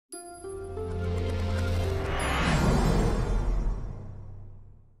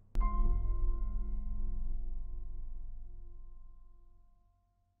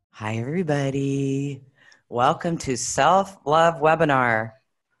Hi, everybody. Welcome to Self-Love Webinar.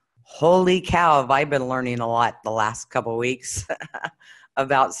 Holy cow, have I been learning a lot the last couple of weeks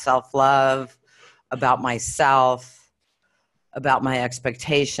about self-love, about myself, about my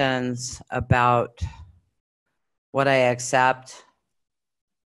expectations, about what I accept,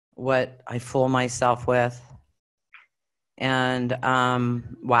 what I fool myself with. And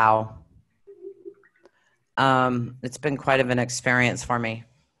wow, it's been quite of an experience for me.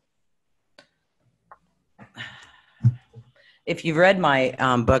 If you've read my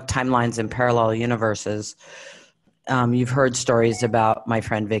book, Timelines and Parallel Universes, you've heard stories about my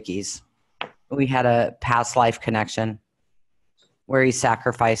friend Vicky's. We had a past life connection where he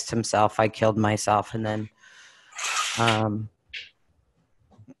sacrificed himself. I killed myself and then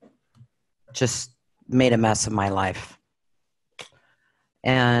just made a mess of my life.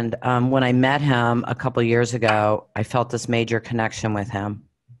 And when I met him a couple years ago, I felt this major connection with him.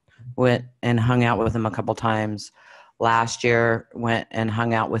 Went and hung out with him a couple times. Last year, went and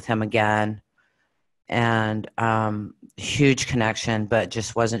hung out with him again. And huge connection, but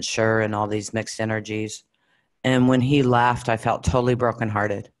just wasn't sure and all these mixed energies. And when he left, I felt totally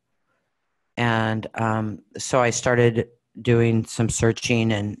brokenhearted. And so I started doing some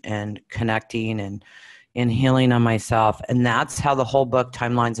searching and connecting and healing on myself. And that's how the whole book,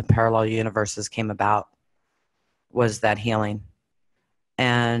 Timelines and Parallel Universes, came about, was that healing.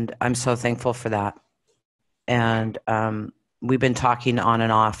 And I'm so thankful for that. And we've been talking on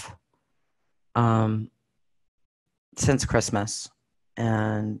and off since Christmas.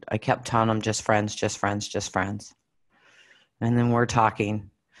 And I kept telling him just friends, just friends, just friends. And then we're talking.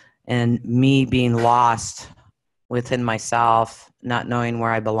 And me being lost within myself, not knowing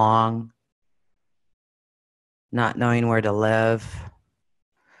where I belong, not knowing where to live,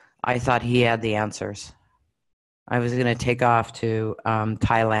 I thought he had the answers. I was going to take off to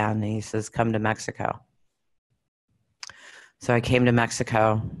Thailand, and he says, come to Mexico. So I came to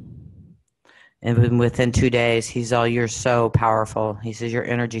Mexico, and within 2 days, he's all, you're so powerful. He says, your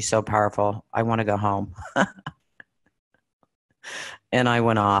energy's so powerful. I want to go home. And I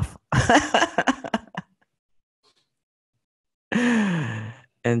went off.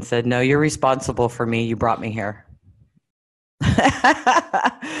 And said, no, you're responsible for me. You brought me here.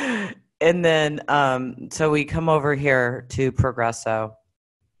 And then, so we come over here to Progresso.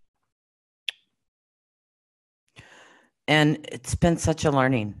 And it's been such a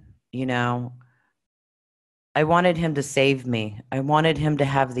learning, you know. I wanted him to save me. I wanted him to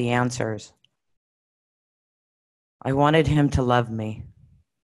have the answers. I wanted him to love me.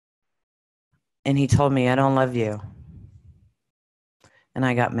 And he told me, I don't love you. And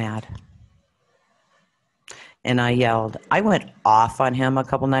I got mad. And I yelled. I went off on him a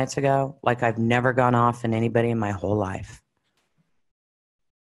couple nights ago, like I've never gone off on anybody in my whole life.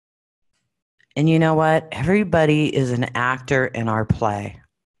 And you know what? Everybody is an actor in our play.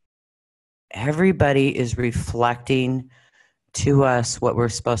 Everybody is reflecting to us what we're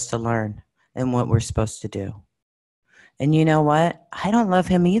supposed to learn and what we're supposed to do. And you know what? I don't love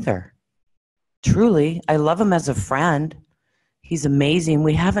him either. Truly, I love him as a friend. He's amazing.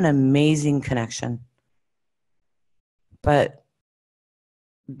 We have an amazing connection. But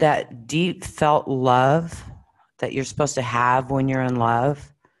that deep felt love that you're supposed to have when you're in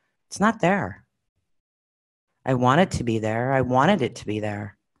love, it's not there. I want it to be there. I wanted it to be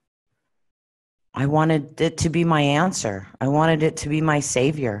there. I wanted it to be my answer. I wanted it to be my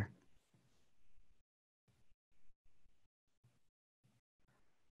savior.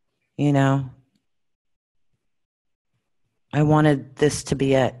 You know, I wanted this to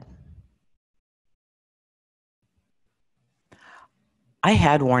be it. I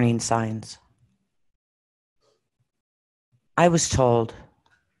had warning signs. I was told.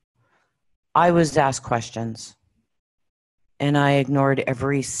 I was asked questions. And I ignored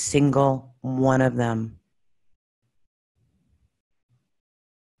every single one of them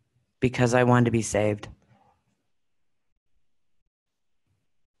because I wanted to be saved.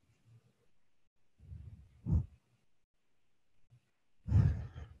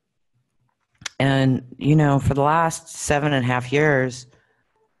 And, you know, for the last 7.5 years,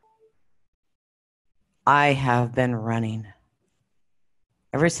 I have been running.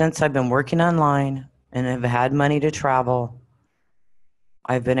 Ever since I've been working online and have had money to travel,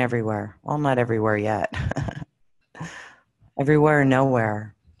 I've been everywhere. Well, not everywhere yet. Everywhere,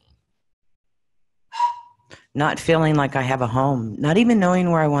 nowhere. Not feeling like I have a home. Not even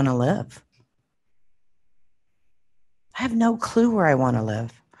knowing where I want to live. I have no clue where I want to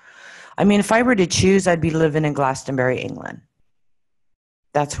live. I mean, if I were to choose, I'd be living in Glastonbury, England.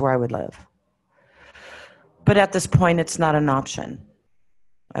 That's where I would live. But at this point, it's not an option.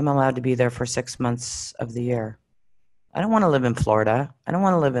 I'm allowed to be there for 6 months of the year. I don't want to live in Florida. I don't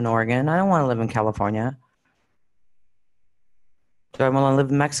want to live in Oregon. I don't want to live in California. Do I want to live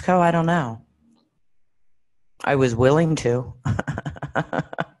in Mexico? I don't know. I was willing to.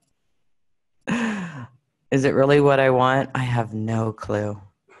 Is it really what I want? I have no clue.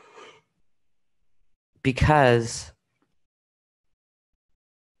 Because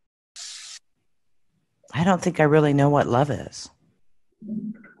I don't think I really know what love is.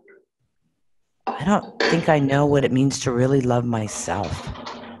 I don't think I know what it means to really love myself.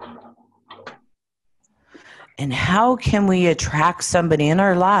 And how can we attract somebody in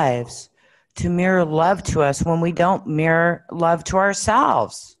our lives to mirror love to us when we don't mirror love to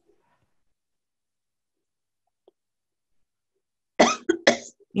ourselves?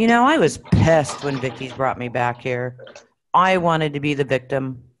 You know, I was pissed when Vicky's brought me back here. I wanted to be the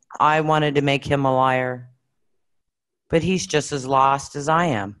victim. I wanted to make him a liar. But he's just as lost as I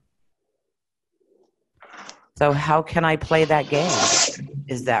am. So how can I play that game?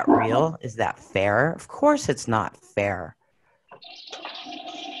 Is that real? Is that fair? Of course it's not fair.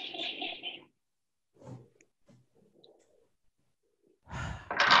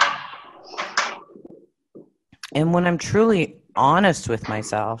 And when I'm truly honest with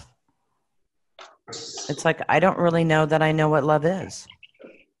myself, it's like I don't really know that I know what love is.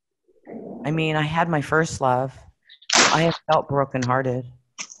 I mean, I had my first love. I have felt brokenhearted.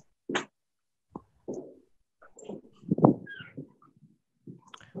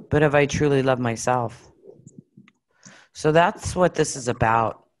 But have I truly loved myself? So that's what this is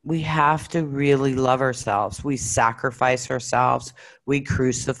about. We have to really love ourselves. We sacrifice ourselves. We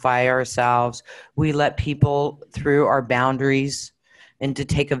crucify ourselves. We let people through our boundaries and to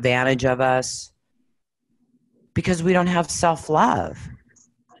take advantage of us because we don't have self-love.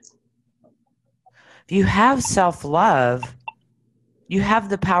 If you have self-love, you have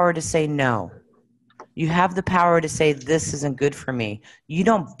the power to say no. You have the power to say, this isn't good for me. You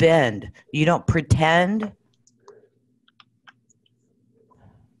don't bend. You don't pretend.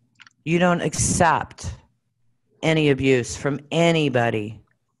 You don't accept any abuse from anybody.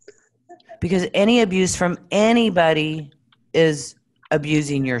 Because any abuse from anybody is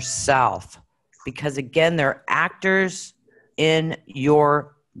abusing yourself. Because again, they're actors in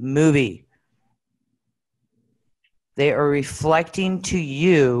your movie. They are reflecting to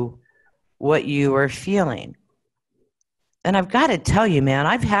you what you are feeling. And I've got to tell you, man,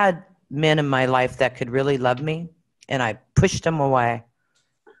 I've had men in my life that could really love me, and I pushed them away.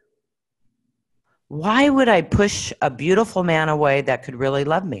 Why would I push a beautiful man away that could really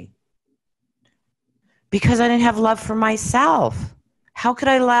love me? Because I didn't have love for myself. How could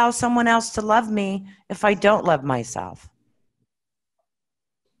I allow someone else to love me if I don't love myself?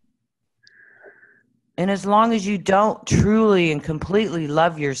 And as long as you don't truly and completely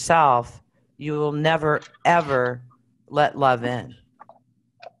love yourself, you will never, ever let love in.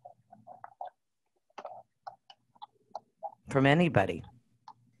 From anybody.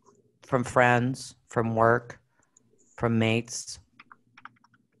 From friends, from work, from mates.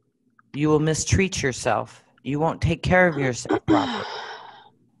 You will mistreat yourself. You won't take care of yourself properly.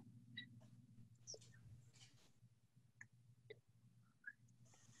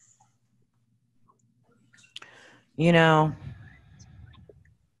 You know,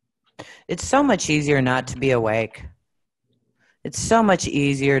 it's so much easier not to be awake. It's so much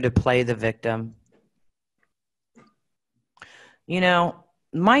easier to play the victim. You know,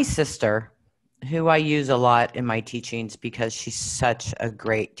 my sister, who I use a lot in my teachings because she's such a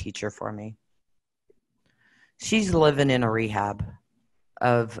great teacher for me. She's living in a rehab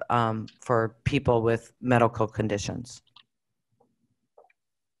of for people with medical conditions.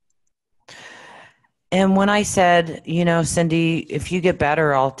 And when I said, you know, Cindy, if you get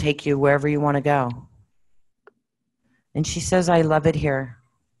better, I'll take you wherever you want to go. And she says, I love it here.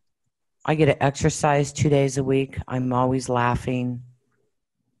 I get to exercise 2 days a week. I'm always laughing.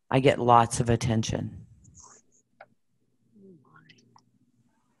 I get lots of attention.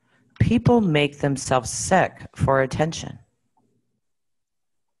 People make themselves sick for attention.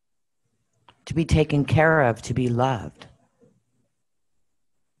 To be taken care of, to be loved.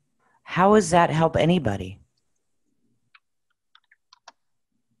 How does that help anybody?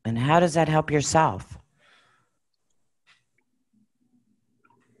 And how does that help yourself?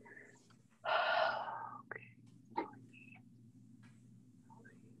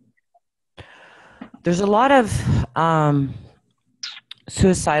 There's a lot of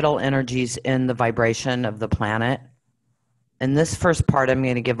suicidal energies in the vibration of the planet. And this first part I'm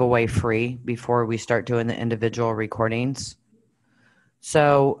going to give away free before we start doing the individual recordings.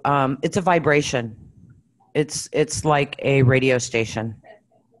 So it's a vibration. It's like a radio station.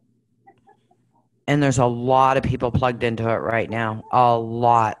 And there's a lot of people plugged into it right now. A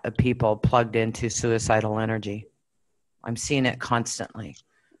lot of people plugged into suicidal energy. I'm seeing it constantly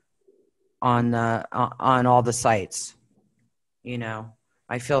on all the sites. You know,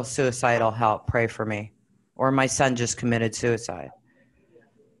 I feel suicidal, help, pray for me. Or my son just committed suicide.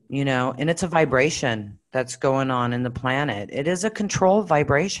 You know, and it's a vibration that's going on in the planet. It is a controlled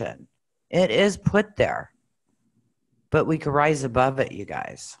vibration. It is put there. But we could rise above it, you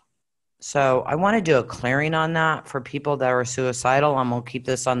guys. So I want to do a clearing on that for people that are suicidal. I'm going to keep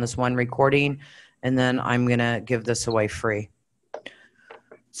this on this one recording, and then I'm going to give this away free.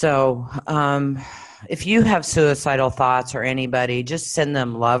 So if you have suicidal thoughts or anybody, just send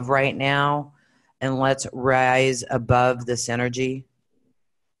them love right now, and let's rise above this energy.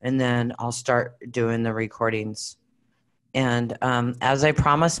 And then I'll start doing the recordings. And as I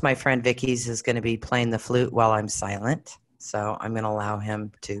promised, my friend Vicky's is going to be playing the flute while I'm silent. So I'm going to allow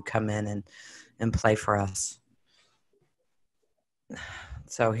him to come in and play for us.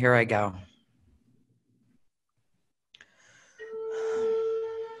 So here I go.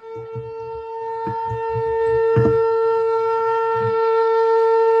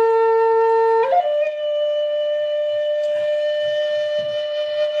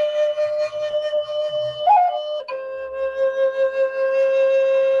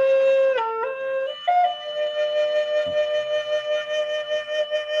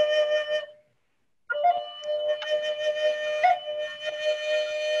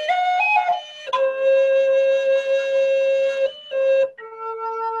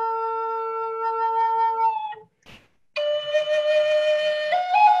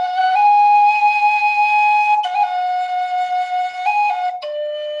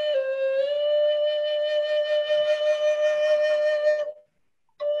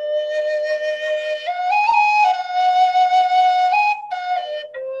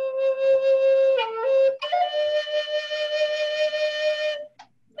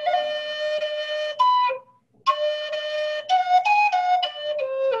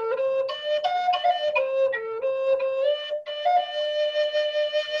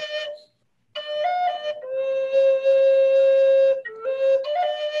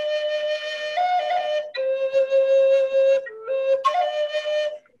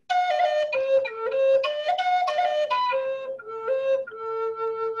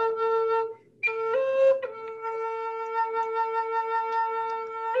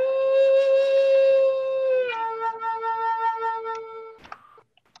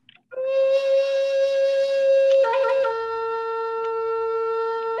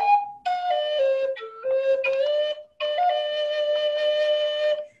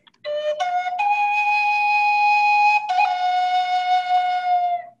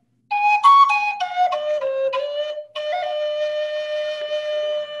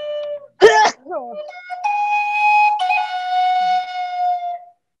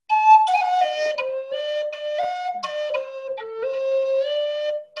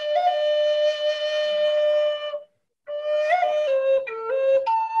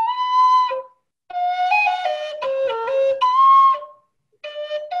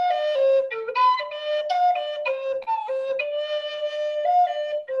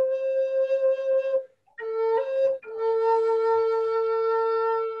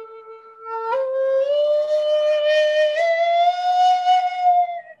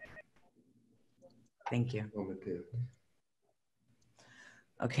 Thank you.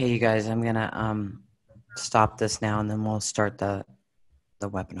 Okay, you guys, I'm going to stop this now, and then we'll start the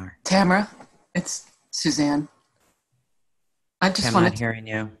webinar. Tamra, it's Suzanne. I'm not hearing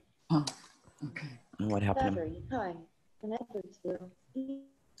you. Oh, okay. What happened? Hi.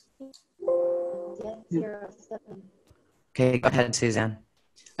 Okay, go ahead, Suzanne.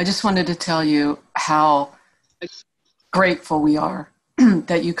 I just wanted to tell you how grateful we are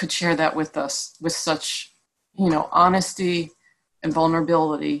that you could share that with us with such, honesty and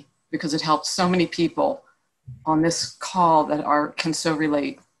vulnerability, because it helps so many people on this call that can so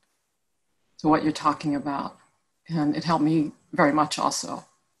relate to what you're talking about. And it helped me very much also.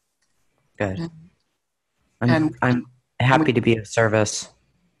 Good. I'm happy to be of service.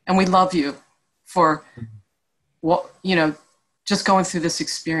 And we love you for just going through this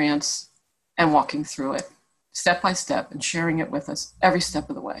experience and walking through it step by step and sharing it with us every step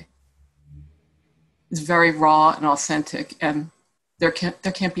of the way. It's very raw and authentic, and there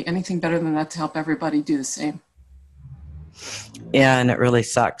can't be anything better than that to help everybody do the same. Yeah, and it really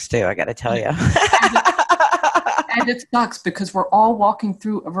sucks too, I got to tell you. And it sucks because we're all walking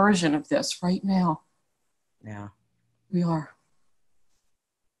through a version of this right now. Yeah. We are.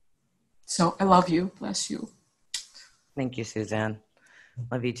 So I love you. Bless you. Thank you, Suzanne.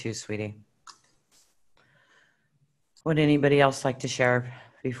 Love you too, sweetie. Would anybody else like to share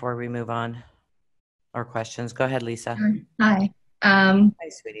before we move on? Or questions? Go ahead, Lisa. Sure. Hi. Hi,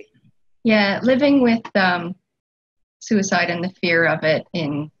 sweetie. Yeah, living with suicide and the fear of it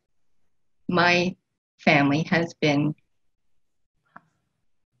in my family has been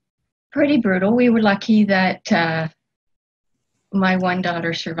pretty brutal. We were lucky that my one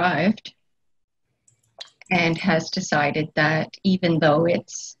daughter survived and has decided that even though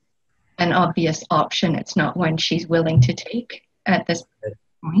it's an obvious option, it's not one she's willing to take at this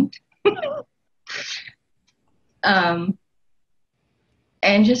point.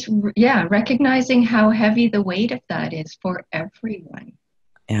 And just, yeah, recognizing how heavy the weight of that is for everyone.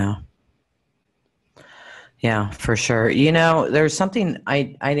 Yeah. Yeah, for sure. You know, there's something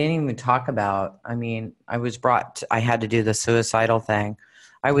I didn't even talk about. I mean, I had to do the suicidal thing.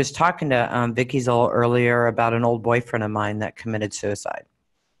 I was talking to Vicky's a little earlier about an old boyfriend of mine that committed suicide.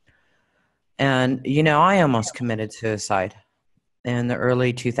 And, you know, I almost committed suicide in the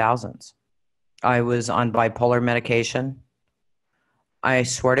early 2000s. I was on bipolar medication. I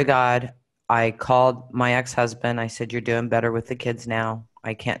swear to God, I called my ex-husband. I said, "You're doing better with the kids now.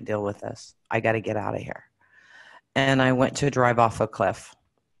 I can't deal with this. I got to get out of here." And I went to drive off a cliff.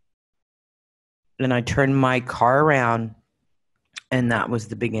 And I turned my car around, and that was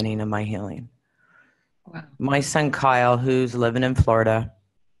the beginning of my healing. Wow. My son Kyle, who's living in Florida,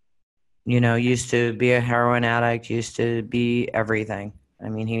 you know, used to be a heroin addict, used to be everything. I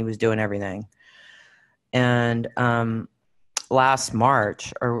mean, he was doing everything. And last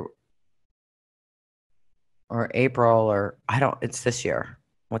March or April, or it's this year.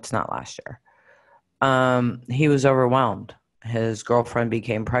 What's not last year? He was overwhelmed. His girlfriend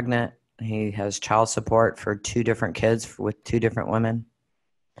became pregnant. He has child support for 2 different kids with 2 different women.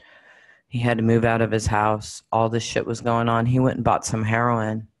 He had to move out of his house. All this shit was going on. He went and bought some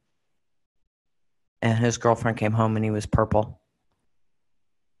heroin. And his girlfriend came home and he was purple.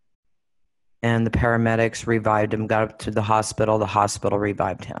 And the paramedics revived him, got up to the hospital. The hospital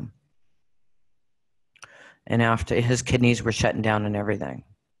revived him. And after, his kidneys were shutting down and everything.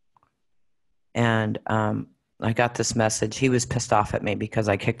 And I got this message. He was pissed off at me because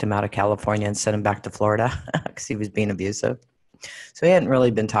I kicked him out of California and sent him back to Florida because he was being abusive. So he hadn't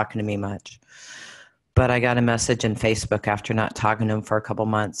really been talking to me much. But I got a message in Facebook after not talking to him for a couple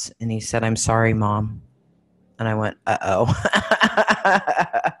months. And he said, "I'm sorry, Mom." And I went, uh-oh.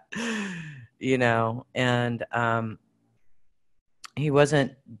 You know, and he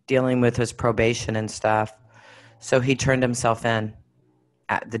wasn't dealing with his probation and stuff. So he turned himself in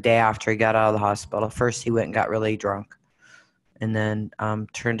at the day after he got out of the hospital. First, he went and got really drunk and then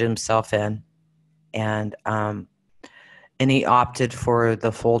turned himself in. And he opted for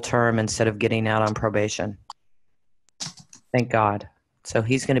the full term instead of getting out on probation. Thank God. So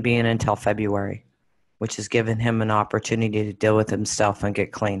he's going to be in until February, which has given him an opportunity to deal with himself and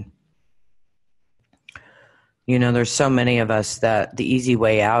get clean. You know, there's so many of us that the easy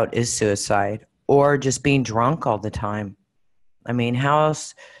way out is suicide or just being drunk all the time. I mean, how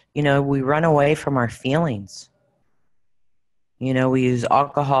else, you know, we run away from our feelings. You know, we use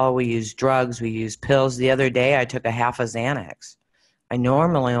alcohol, we use drugs, we use pills. The other day, I took a half a Xanax. I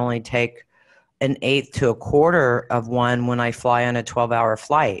normally only take an eighth to a quarter of one when I fly on a 12-hour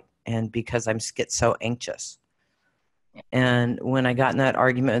flight, and because I get so anxious. And when I got in that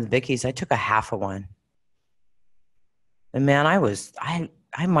argument with Vicky's, I took a half of one. And man,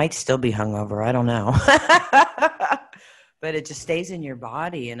 I might still be hungover. I don't know. But it just stays in your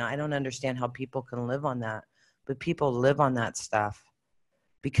body, and I don't understand how people can live on that. But people live on that stuff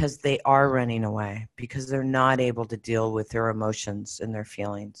because they are running away, because they're not able to deal with their emotions and their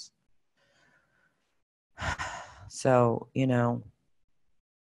feelings. So, you know,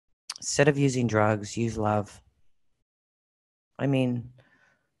 instead of using drugs, use love. I mean,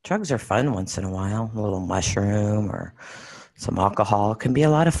 drugs are fun once in a while. A little mushroom or some alcohol can be a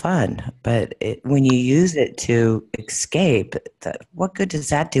lot of fun. But when you use it to escape, what good does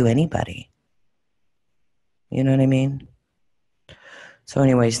that do anybody? You know what I mean? So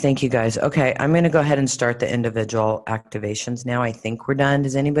anyways, thank you guys. Okay, I'm going to go ahead and start the individual activations now. I think we're done.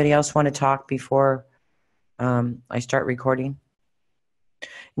 Does anybody else want to talk before I start recording?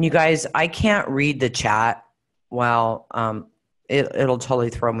 And you guys, I can't read the chat while it'll totally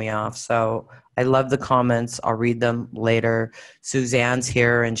throw me off. So I love the comments. I'll read them later. Suzanne's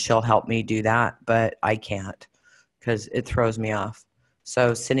here and she'll help me do that, but I can't because it throws me off.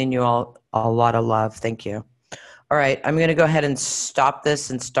 So sending you all a lot of love. Thank you. All right, I'm going to go ahead and stop this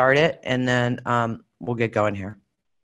and start it, and then we'll get going here.